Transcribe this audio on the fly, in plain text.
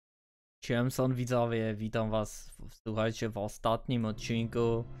Siemson widzowie, witam was, słuchajcie, w ostatnim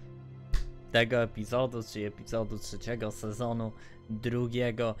odcinku tego epizodu, czyli epizodu trzeciego sezonu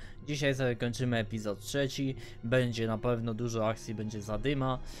drugiego. Dzisiaj sobie kończymy epizod trzeci, będzie na pewno dużo akcji, będzie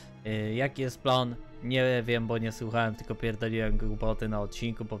zadyma. Jaki jest plan? Nie wiem, bo nie słuchałem, tylko pierdoliłem głupoty na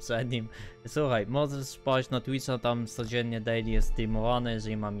odcinku poprzednim. Słuchaj, możesz wpaść na Twitcha, tam codziennie daily jest streamowany,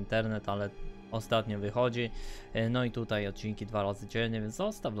 jeżeli mam internet, ale ostatnio wychodzi. No i tutaj odcinki 2 razy dziennie, więc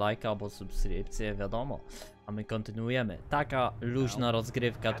zostaw lajka albo subskrypcję, wiadomo. A my kontynuujemy. Taka luźna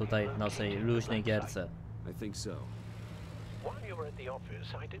rozgrywka tutaj w naszej luźnej gierce.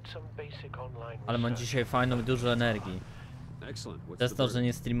 Ale mam dzisiaj fajną, dużo energii. Przez to, że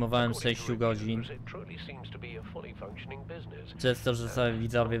nie streamowałem 6 godzin. Przez to, że sobie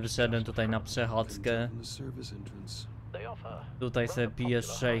widzowie wyszedłem tutaj na przechadzkę. Tutaj sobie piję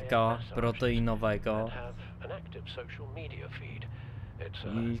shake'a proteinowego.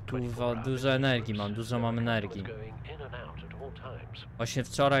 I kurwa, dużo energii mam, dużo mam energii. Właśnie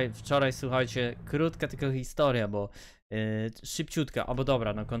wczoraj słuchajcie, krótka tylko historia, bo szybciutka, albo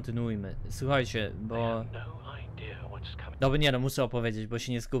dobra, no kontynuujmy. Słuchajcie, bo... Dobra, nie no, muszę opowiedzieć, bo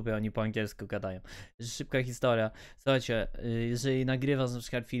się nie skupię, oni po angielsku gadają. Szybka historia. Słuchajcie, jeżeli nagrywasz na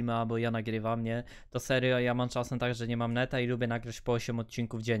przykład filmy, albo ja nagrywam, nie, to serio, ja mam czasem tak, że nie mam neta i lubię nagrać po 8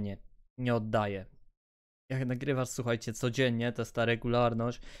 odcinków dziennie. Nie oddaję. Jak nagrywasz, słuchajcie, codziennie, to jest ta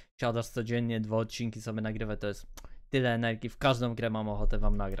regularność, siadasz codziennie, 2 odcinki sobie nagrywać, to jest tyle energii, w każdą grę mam ochotę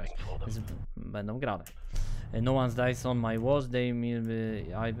wam nagrać. Więc będą grane. No one's dice on my watch, they will be...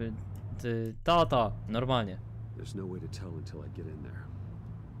 Tata, normalnie. There's no way to tell until I get in there.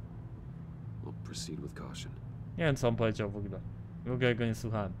 I'll proceed with caution. Nie wiem, co on powiedział w ogóle. W ogóle go nie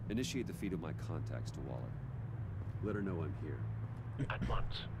słuchałem. Initiate the feed of my contacts to Waller. Let her know I'm here. At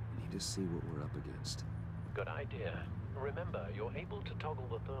once. I need to see what we're up against. Good idea. Remember, you're able to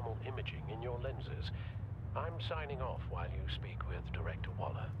toggle the thermal imaging in your lenses. I'm signing off while you speak with Director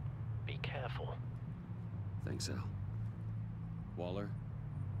Waller. Be careful. Thanks, Al. Waller?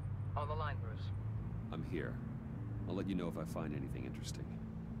 On the line, Bruce. I'm here. I'll let you know if I find anything interesting.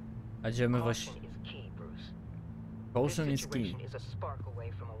 Będziemy właśnie... Caution is key, Bruce. Caution This is key. situation is a spark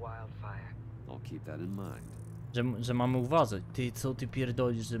away from a wildfire. I'll keep that in mind. Że mamy uważać. Ty, co ty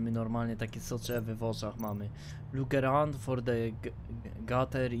pierdolisz, że my normalnie takie soczewy w oczach mamy. Look around for the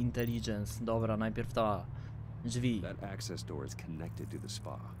gutter intelligence. Dobra, najpierw ta. Drzwi. That access door is connected to the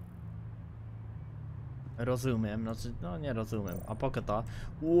spa. Rozumiem, znaczy, no nie rozumiem. A poka ta.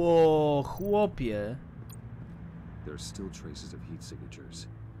 Ło, chłopie. There are still traces of heat signatures.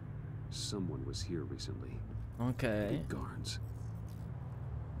 Someone was here recently. Okej. Big Garns.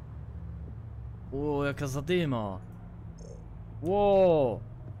 Ło, jaka zadyma. Ło.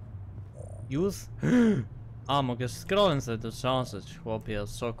 Już? A, mogę scrollem sobie to szansać. Chłopie, ja w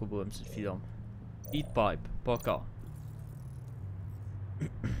szoku byłem przed chwilą. Heat pipe, poka.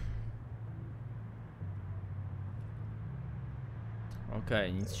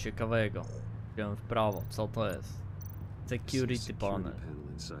 Okej, nic ciekawego. Idziemy w prawo, co to jest? Security panel.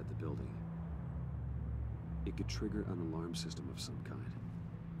 Inside the building. It could trigger an alarm system of some kind.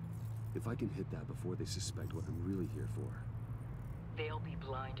 If I can hit that before they suspect what I'm really here for. They'll be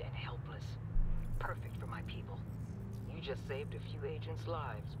blind and helpless. Perfect for my people. You just saved a few agents'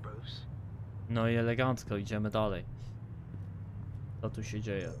 lives, Bruce. No i elegancko, idziemy dalej. Co tu się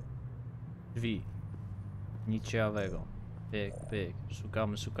dzieje? Drzwi. Nic ciekawego. Pyk, pyk.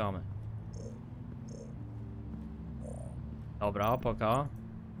 Szukamy, szukamy. Dobra, poka.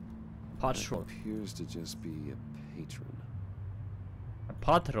 Patrol. Appears to just be a patron.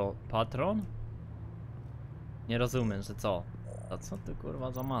 Patron? Nie rozumiem, że co? A co to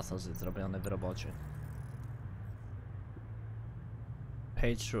kurwa za masaż jest zrobiony w robocie?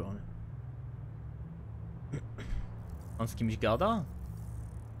 Patron. On z kimś gada?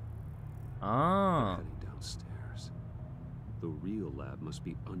 A. Heading downstairs. The real lab must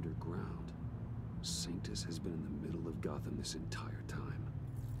be underground. Sanctus has been in the middle of Gotham this entire time.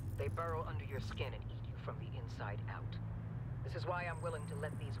 They burrow under your skin and eat you from the inside out. This is why I'm willing to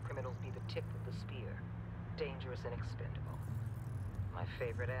let these criminals be the tip of the spear. Dangerous and expendable. My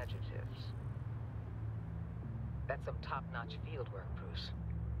favorite adjectives. That's some top-notch fieldwork, Bruce.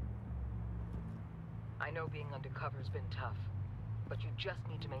 I know being undercover's been tough, but you just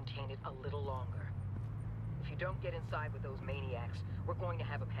need to maintain it a little longer. If you don't get inside with those maniacs, we're going to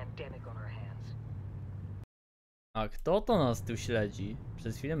have a pandemic on our hands. A kto to nas tu śledzi?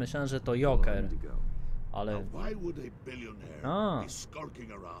 Przez chwilę myślałem, że to Joker. Ale... Why would a billionaire Ah. be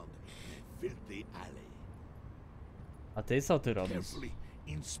skulking around filthy alley, A ty co ty robisz? carefully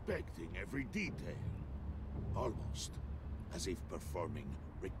inspecting every detail, almost as if performing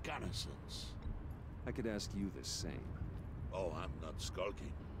reconnaissance. I could ask you the same. Oh, I'm not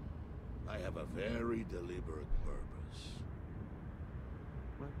skulking. I have a very deliberate purpose.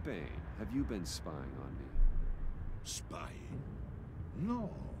 My Bane, have you been spying on me? Spying? No.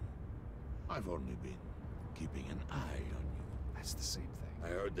 I've only been keeping an eye on you. That's the same thing. I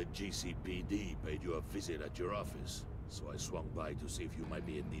heard the GCPD paid you a visit at your office, so I swung by to see if you might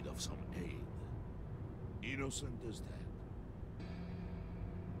be in need of some aid. Innocent as that.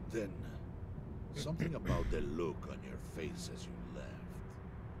 Then, something about the look on your face as you left.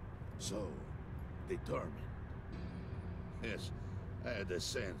 So, determined. Yes, I had a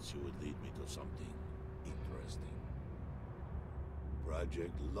sense you would lead me to something interesting.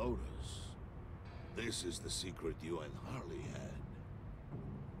 Project Lotus. This is the secret you and Harley had.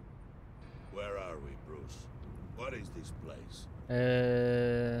 Where are we, Bruce? What is this place?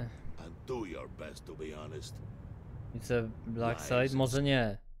 And do your best to be honest. It's a black Lies. side? Może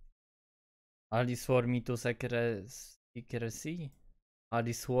nie. Ali swore me to secrecy?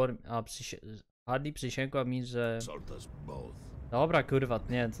 Ali swore... Ali przysięgła mi, że... Insult us both. Dobra, kurwa,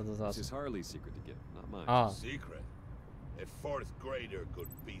 nie wiem co to This znaczy. is Harley's secret to get, not mine. A, Secret. A fourth grader could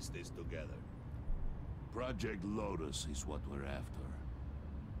piece this together. Project Lotus is what we're after.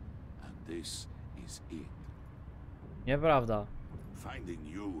 And this is it. nieprawda. Finding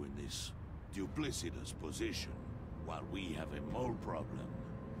you in this duplicitous position while we have a mole problem.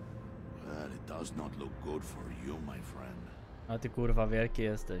 Well, it does not look good for you, my friend. A ty kurwa wielki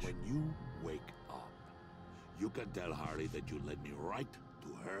jesteś. When you wake up, you can tell Harley that you led me right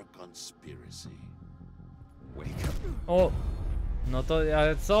to her conspiracy. Wake up. O! No to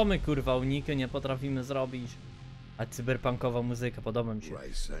ale co my kurwa uniky nie potrafimy zrobić? A cyberpunkowa muzyka, podoba mi się.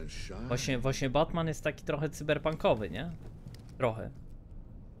 Rise and shine. Właśnie Batman jest taki trochę cyberpunkowy, nie? Trochę.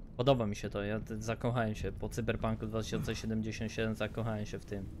 Podoba mi się to, ja zakochałem się po Cyberpunku 2077, zakochałem się w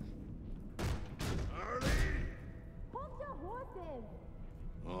tym.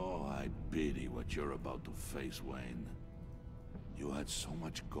 Oh, I pity what you're about to face, Wayne. You had so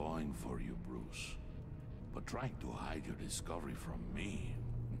much going for you, Bruce. But trying to hide your discovery from me...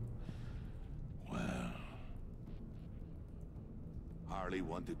 Well... Harley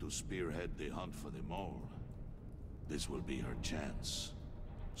wanted to spearhead the hunt for the mole. This will be her chance.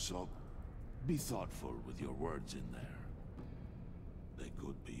 So, be thoughtful with your words in there. They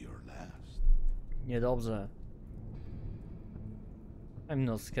could be your last. Niedobrze. I'm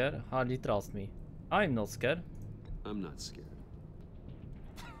not scared. Harley, trust me. I'm not scared. I'm not scared.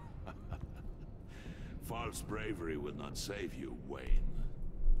 False bravery will not save you, Wayne.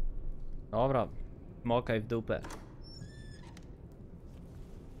 Dobra, mokaj w dupę.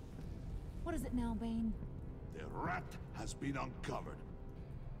 What is it now, Bane? The rat has been uncovered.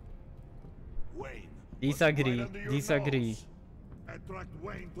 Wayne. Disagree, right under your disagree. nose. I tracked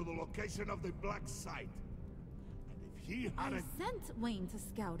Wayne to the location of the black site. And if he I hadn't... sent Wayne to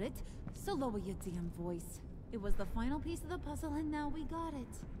scout it, so lower your damn voice. It was the final piece of the puzzle, and now we got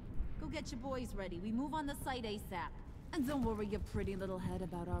it. Go get your boys ready. We move on the site ASAP. And don't worry your pretty little head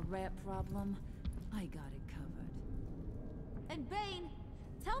about our rat problem. I got it covered. And Bane,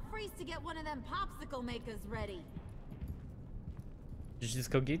 tell Freeze to get one of them popsicle makers ready.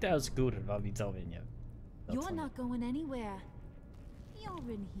 Wszystko gita już kurwa widzowie, nie. To You're co? not going anywhere.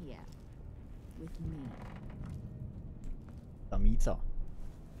 You're in here. With me. Tam i co?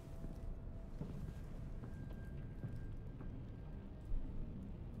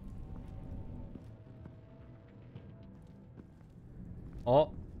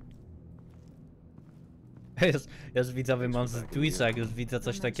 O! Już widzowie mam z Twitcha, jak już widzę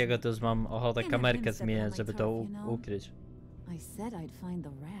coś takiego, to już mam ochotę kamerkę zmieniać, żeby to ukryć. I said I'd find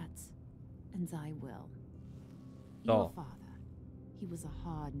the rats, and I will. Oh. Your father, he was a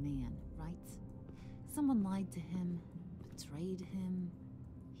hard man, right? Someone lied to him, betrayed him.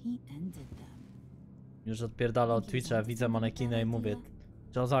 He ended them. Już odpierdala od Twitcha, widzę manekiny i mówię,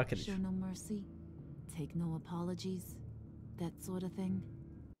 trzeba zakryć. Show no mercy, take no apologies, that sort of thing.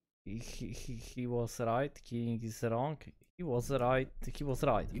 He was right, killing is wrong. He was right, he was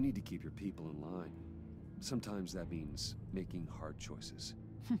right. You need to keep your people in line. Sometimes that means making hard choices.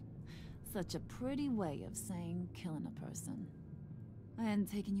 Such a pretty way of saying killing a person. I hadn't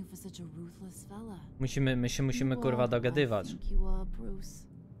taken you for such a ruthless fella. My się musimy You kurwa are who I dogadywać. think you are, Bruce.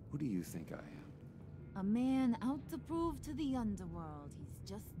 Who do you think I am? A man out to prove to the underworld he's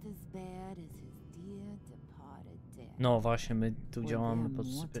just as bad as his dear departed dad. No właśnie, my tu Or działamy there pod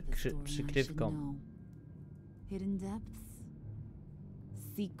more to the story I should przykrywką. know. Hidden depths,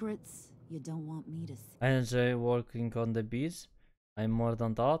 secrets you don't want me to see. NJ walking on the beach. I'm more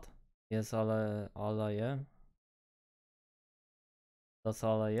than that. Yes, ale yeah. That's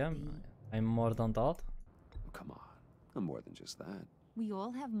all I am. I'm more than that. Oh, come on. I'm more than just that. We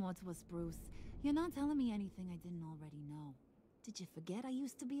all have more to us, Bruce. You're not telling me anything I didn't already know. Did you forget I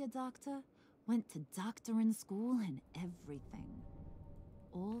used to be a doctor? Went to doctoring school and everything.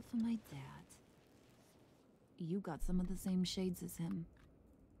 All for my dad. You got some of the same shades as him.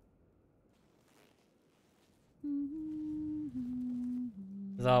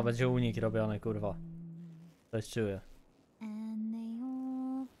 Za, będzie unik robiony, kurwa. Coś czuję. And they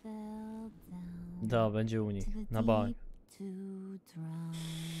all fell down Da, będzie unik. to the Na bank. deep to drown,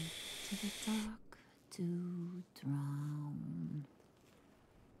 to the dark to drown.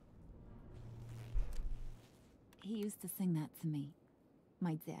 He used to sing that to me.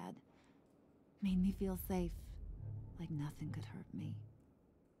 My dad. Made me feel safe. Like nothing could hurt me.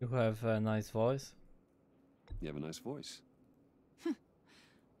 You have a nice voice. You have a nice voice.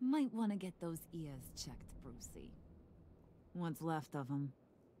 Might want to get those ears checked, Brucey. What's left of them.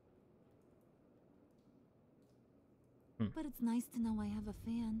 But it's nice to know I have a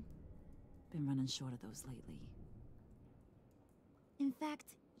fan. Been running short of those lately. In fact,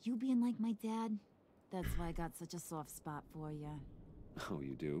 you being like my dad, that's why I got such a soft spot for you. Oh,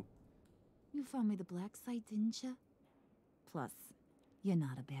 you do? You found me the black site, didn't you? Plus, you're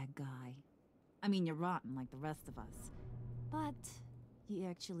not a bad guy. I mean, you're rotten like the rest of us. But you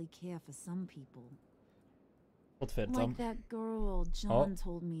actually care for some people. Potwierdzam. Like that girl John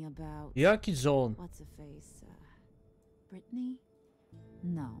told me about. Jaki John? What's her face? Brittany?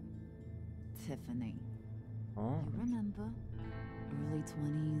 No. Tiffany. O, You remember? Early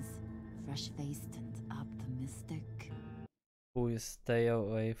 20s, fresh-faced and optimistic. who is stay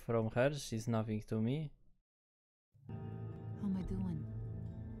away from her? She's nothing to me. How am I doing?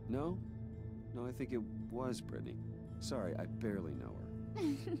 No? No, I think it was Brittany. Sorry, I barely know her.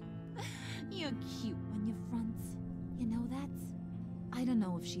 You're cute when you front. You know that? I don't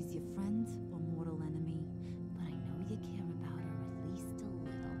know if she's your friend or mortal enemy, but I know you care about her at least a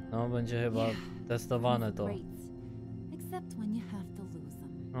little. No, będzie chyba testowane to. Great. Except when you have to lose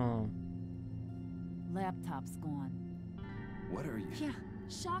them. O, Laptop's gone. What are you? Yeah,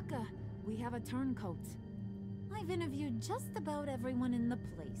 shocker. We have a turncoat. I've interviewed just about everyone in the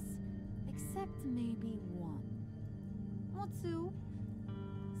place, except maybe one. Or two.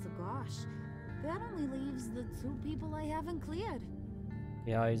 So gosh, that only leaves the two people I haven't cleared.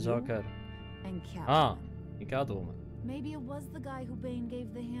 ja i Joker. And Catwoman. A, i Catwoman. Maybe it was the guy who Bane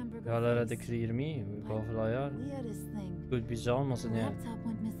gave the hamburger You already face. clear me, we both liar. Weirdest thing. Could be John, może The nie. laptop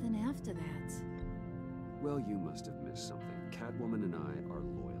went missing after that. Well, you must have missed something. Catwoman and I are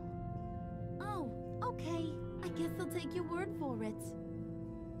loyal. Oh, okay. I guess I'll take your word for it.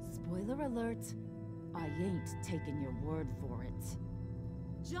 Spoiler alert. I ain't taking your word for it.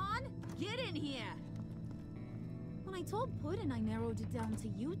 John, get in here! When I told Puddin' I narrowed it down to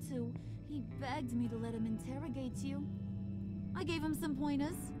you two, he begged me to let him interrogate you. I gave him some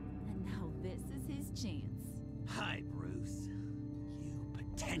pointers, and now this is his chance. Hi, Bruce. You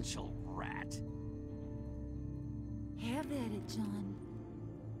potential rat. Have at it, John.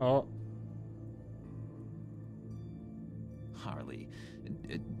 O, Harley,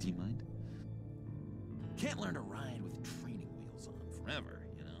 do you mind? Can't learn to ride with training wheels on forever,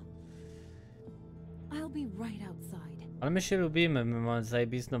 you know? I'll be right outside. ale my się lubimy, my mamy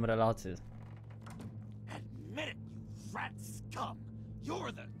zajebistą relację. Admit it, you rat scum!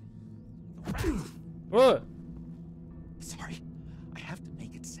 You're the rat! O! Sorry, I have to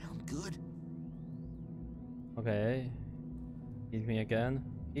make it sound good. Okay. Hit me again.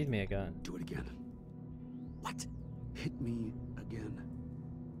 Hit me again. Do it again. What? Hit me again.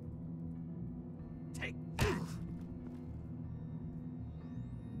 Take.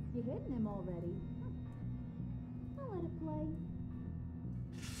 You hitting him already? I'll let it play.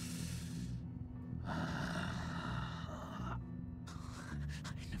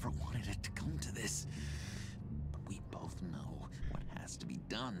 I never wanted it to come to this, but we both know what has to be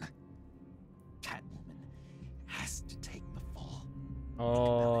done. Catwoman has to take the fall.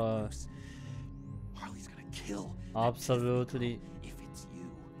 O, Bruce. Harley's gonna kill. absolutely. If it's you,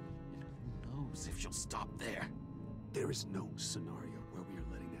 and who knows if she'll stop there. There is no scenario where we are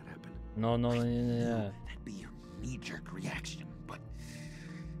letting that happen. No, no, nie, nie, nie. That'd be your knee-jerk reaction, but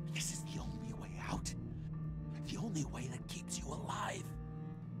this is the only way out. The only way that keeps you alive.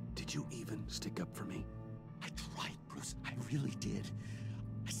 Did you even stick up for me? I tried, Bruce. I really did.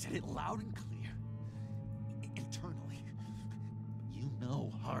 I said it loud and clear. Internally. But you know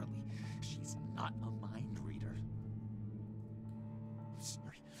Harley. She's not a mind reader. I'm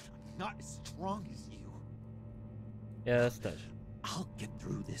sorry. I'm not as strong as you. Jesteś. I'll get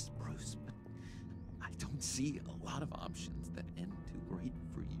through this, Bruce, but I don't see a lot of options that end too great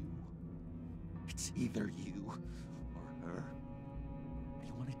for you. It's either you or her. What do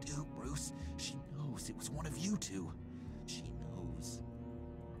you want to do, Bruce? She knows it was one of you two. She knows.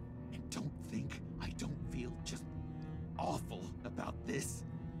 And don't think I don't feel just awful about this.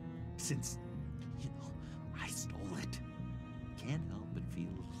 Since, you know, I stole it. Can't help but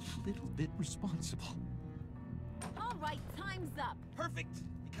feel a little bit responsible. All right, time's up. Perfect,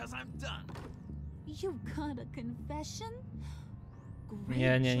 because I'm done. You got a confession? Great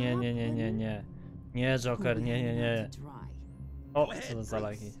Nie, nie, nie, job, nie, nie, nie, honey. nie. Nie, Joker, nie, nie, nie. Dry. O, Go ahead, co to za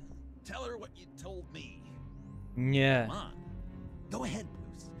lagi? Bruce. Tell her what you told me. Nie, Come on. Go ahead,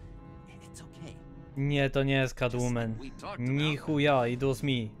 Bruce. It's okay. nie, to nie jest Catwoman. We talked Ni about chuja, it was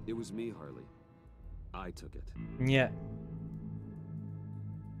me. It was me, Harley. I took it. Nie.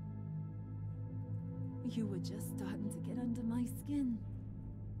 You were just starting to get under my skin.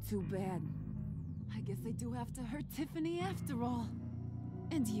 Too bad. I guess I do have to hurt Tiffany after all.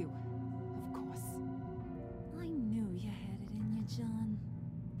 And you, of course. I knew you had it in you, John.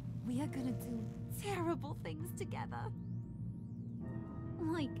 We are gonna do terrible things together.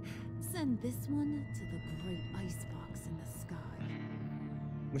 Like, send this one to the great icebox in the sky.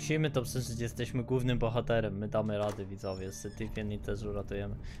 Musimy to przeżyć, jesteśmy głównym bohaterem. My damy rady, widzowie. Jeszcze Tiffany też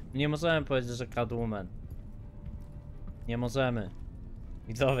uratujemy. Nie możemy powiedzieć, że Catwoman. Nie możemy.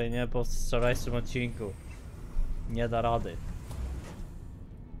 Widzowie, nie po wczorajszym odcinku. Nie da rady.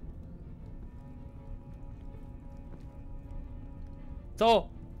 Co?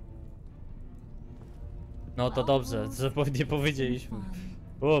 No to dobrze, że nie powiedzieliśmy.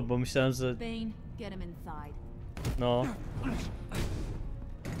 O, bo myślałem, że... Bane, get him inside. No.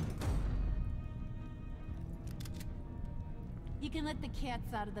 You can let the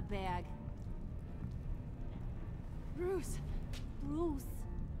cats out of the bag. Bruce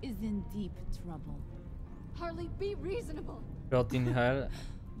is in deep trouble. Harley, be reasonable. Got in hell.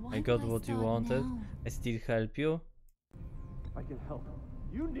 Why I got do what you start wanted. now? I still help you. I can help.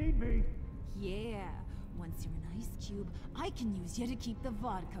 You need me. Yeah, once you're an ice cube, I can use you to keep the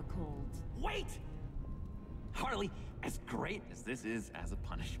vodka cold. Wait! Harley, as great as this is as a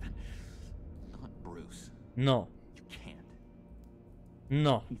punishment, not Bruce. No. You can't.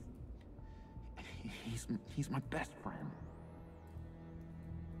 No. He's my best friend.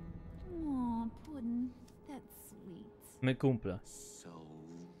 Aw, Puddin', that's sweet. My kumple. So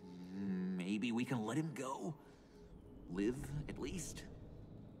maybe we can let him go? Live, at least?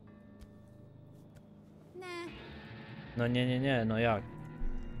 Nah. No nie, nie, nie, no jak?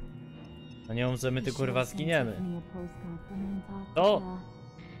 No nie umrzemy, ty kurwa zginiemy. O!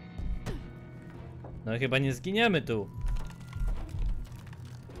 No chyba nie zginiemy tu.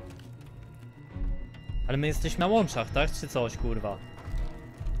 Ale my jesteśmy na łączach, tak? Czy coś, kurwa?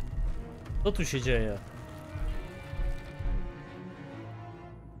 Co tu się dzieje?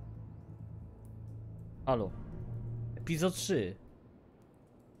 Halo. Epizod 3.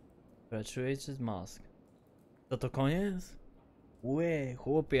 Graduated Mask. To koniec? Łe,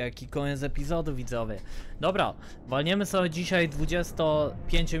 chłopie, jaki koniec epizodu, widzowie. Dobra, walniemy sobie dzisiaj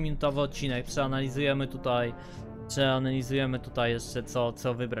 25-minutowy odcinek. Przeanalizujemy tutaj jeszcze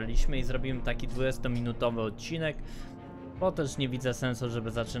co wybraliśmy i zrobimy taki 20-minutowy odcinek. Bo też nie widzę sensu,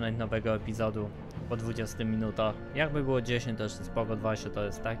 żeby zaczynać nowego epizodu po 20 minutach. Jakby było 10, to jeszcze spoko, 20 to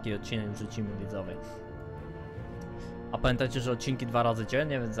jest taki odcinek, wrzucimy, widzowie. A pamiętajcie, że odcinki 2 razy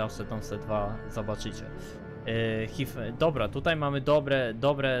dziennie, więc zawsze tam sobie 2 zobaczycie. Dobra, tutaj mamy dobre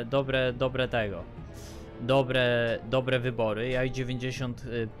wybory. Ja i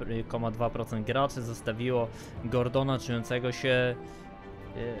 90,2% graczy zostawiło Gordona czującego się...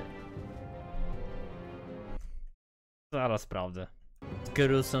 Zaraz sprawdzę.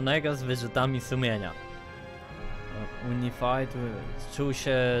 Skruszzonego z wyrzutami sumienia. Unified czuł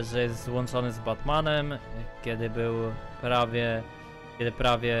się, że jest złączony z Batmanem, kiedy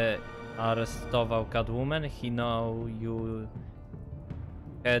prawie aresztował Catwoman. He know you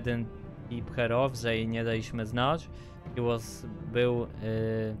hadn't keep her off, że jej nie daliśmy znać. Był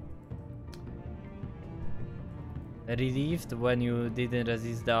relieved when you didn't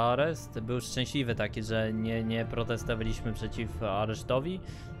resist the arrest. Był szczęśliwy taki, że nie protestowaliśmy przeciw aresztowi.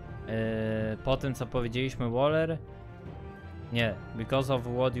 Po tym co powiedzieliśmy Waller, nie, because of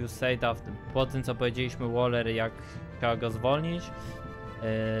what you said after, po tym co powiedzieliśmy Waller, jak trzeba go zwolnić,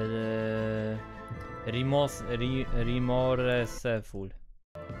 remorseful.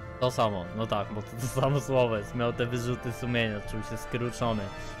 To samo, no tak, bo to samo słowo jest. Miał te wyrzuty sumienia, czuł się skruszony,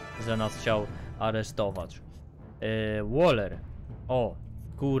 że nas chciał aresztować. Waller. O,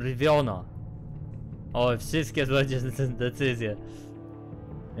 kurwiona. O, wszystkie będzie decyzje.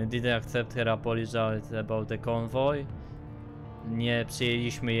 Didn't accept her apology about the convoy. Nie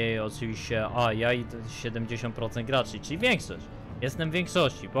przyjęliśmy jej oczywiście, ja i 70% graczy, czyli większość. Jestem w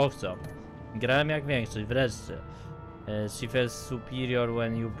większości, powtarzam. Grałem jak większość, wreszcie. She felt superior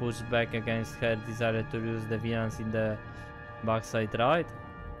when you pushed back against her desire to use the villains in the backside ride.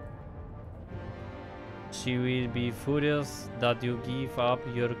 She will be furious that you give up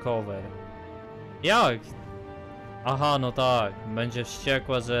your cover. Jak? Aha, no tak. Będzie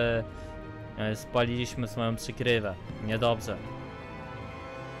wściekła, że spaliliśmy swoją przykrywę. Niedobrze.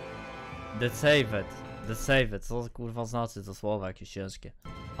 Deceived. Co kurwa znaczy to słowa jakieś ciężkie?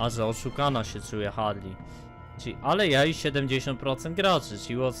 A że oszukana się czuje Harley. Ale ja i 70% graczy.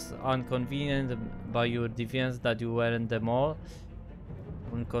 She was inconvenient by your defense that you weren't the mall.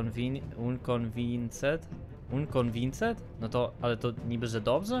 Unconvinced? No to, ale to niby, że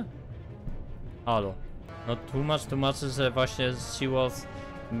dobrze? Halo. No tłumaczy, że właśnie she was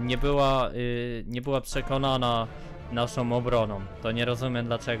nie była przekonana naszą obroną. To nie rozumiem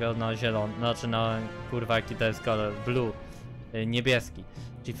dlaczego na zielony, znaczy na kurwa jaki to jest kolor, blue, niebieski.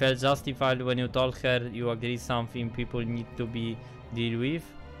 She felt justified when you told her you agree something people need to be deal with.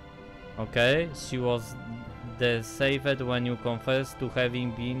 Okay, she was deceived when you confessed to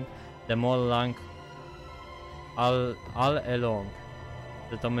having been the mole lang all along.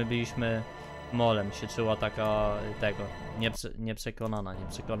 Że to my byliśmy molem, się czuła taka tego, nieprzekonana.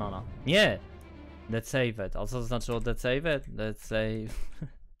 Nie! Deceived, a co znaczyło deceived?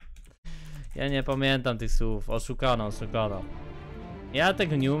 Ja nie pamiętam tych słów, oszukano. Ja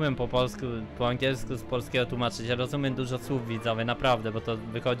tego nie umiem po polsku, po angielsku z polskiego tłumaczyć, ja rozumiem dużo słów widzowie, naprawdę, bo to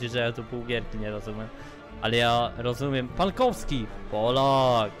wychodzi, że ja tu pół gierki nie rozumiem. Ale ja rozumiem, Pankowski,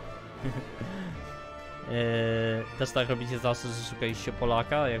 Polak! Też tak robicie zawsze, że szukaliście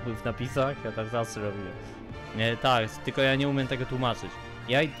Polaka, jak był w napisach? Ja tak zawsze robiłem. Tak, tylko ja nie umiem tego tłumaczyć.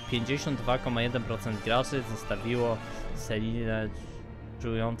 Ja i 52,1% graczy zostawiło Selinę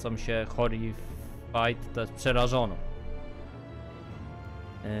czującą się horrified, to jest przerażoną.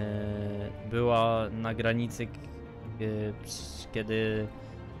 Była na granicy, kiedy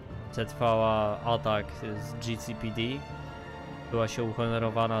przetrwała atak z GCPD. Była się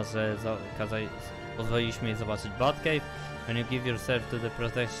uhonorowana, że pozwoliliśmy jej zobaczyć Batcave. When you give yourself to the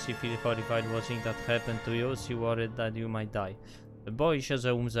protection, she feels horrified watching that happen to you. She worried that you might die. Boi się,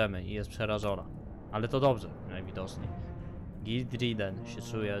 że umrzemy i jest przerażona. Ale to dobrze, najwidoczniej. Guild-ridden się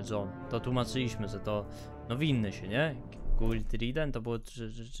czuje John. To tłumaczyliśmy, że to no winny się, nie? Guild-ridden to było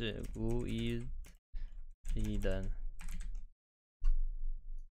Guild-ridden.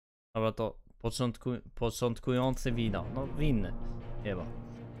 Dobra, to początkujący wino. No winny, chyba.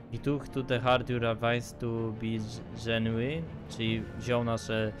 He took to the heart your advice to be genuine, czyli wziął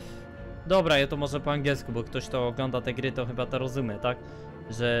nasze... Dobra, ja to może po angielsku, bo ktoś to ogląda te gry, to chyba to rozumie, tak?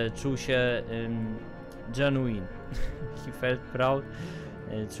 Że czuł się genuine. He felt proud.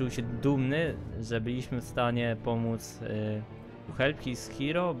 Czuł się dumny, że byliśmy w stanie pomóc to help his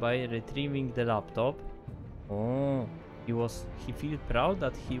hero by retrieving the laptop. He felt proud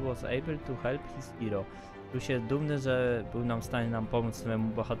that he was able to help his hero. Czuł się dumny, że był nam w stanie pomóc swojemu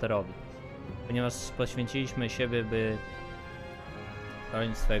bohaterowi. Ponieważ poświęciliśmy siebie, by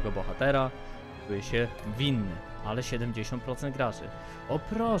chronić swojego bohatera, czuje się winny, ale 70% graczy. O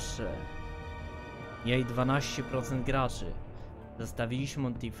proszę! Jej 12% graczy. Zostawiliśmy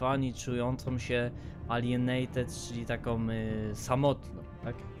od Tiffany czującą się alienated, czyli taką samotną,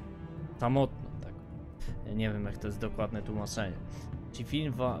 tak? Samotną, tak. Nie wiem jak to jest dokładne tłumaczenie. She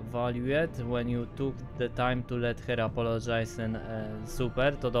feel valued when you took the time to let her apologize and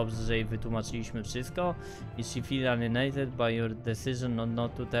super, to dobrze, że jej wytłumaczyliśmy wszystko. I she feel alienated by your decision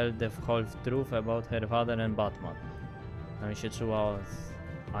not to tell the whole truth about her father and Batman. Tam się czuła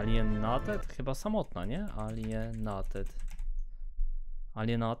alienated? Chyba samotna, nie?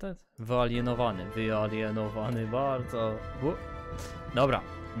 Alienated? Wyalienowany bardzo. Dobra,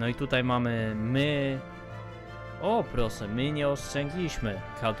 no i tutaj mamy my. O proszę, my nie oszczędziliśmy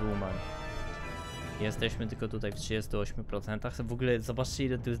Catwoman. Jesteśmy tylko tutaj w 38%. W ogóle zobaczcie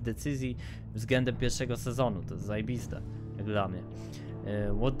ile tu jest decyzji względem pierwszego sezonu. To jest zajebiste, jak dla mnie.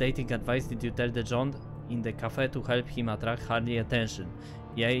 What dating advice did you tell the John in the cafe to help him attract Harley attention?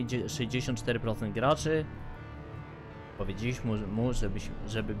 Jej 64% graczy. Powiedzieliśmy mu,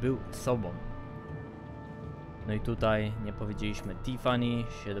 żeby był sobą. No i tutaj nie powiedzieliśmy Tiffany,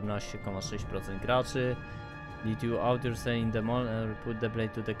 17,6% graczy. Did you out yourself in the mall or put the blade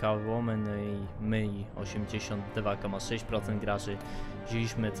to the Catwoman? No i my 82,6% graczy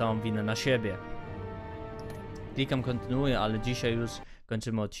wzięliśmy całą winę na siebie. Klikam kontynuuję, ale dzisiaj już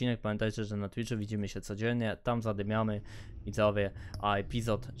kończymy odcinek. Pamiętajcie, że na Twitchu widzimy się codziennie, tam zadymiamy, widzowie, a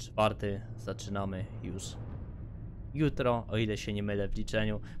epizod 4 zaczynamy już jutro, o ile się nie mylę w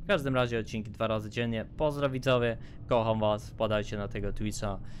liczeniu. W każdym razie odcinki 2 razy dziennie. Pozdro widzowie, kocham was, wpadajcie na tego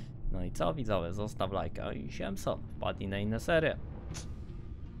Twitcha. No i co widzowie, zostaw lajka i siemso, wpadnij na inne serie.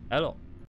 Elo!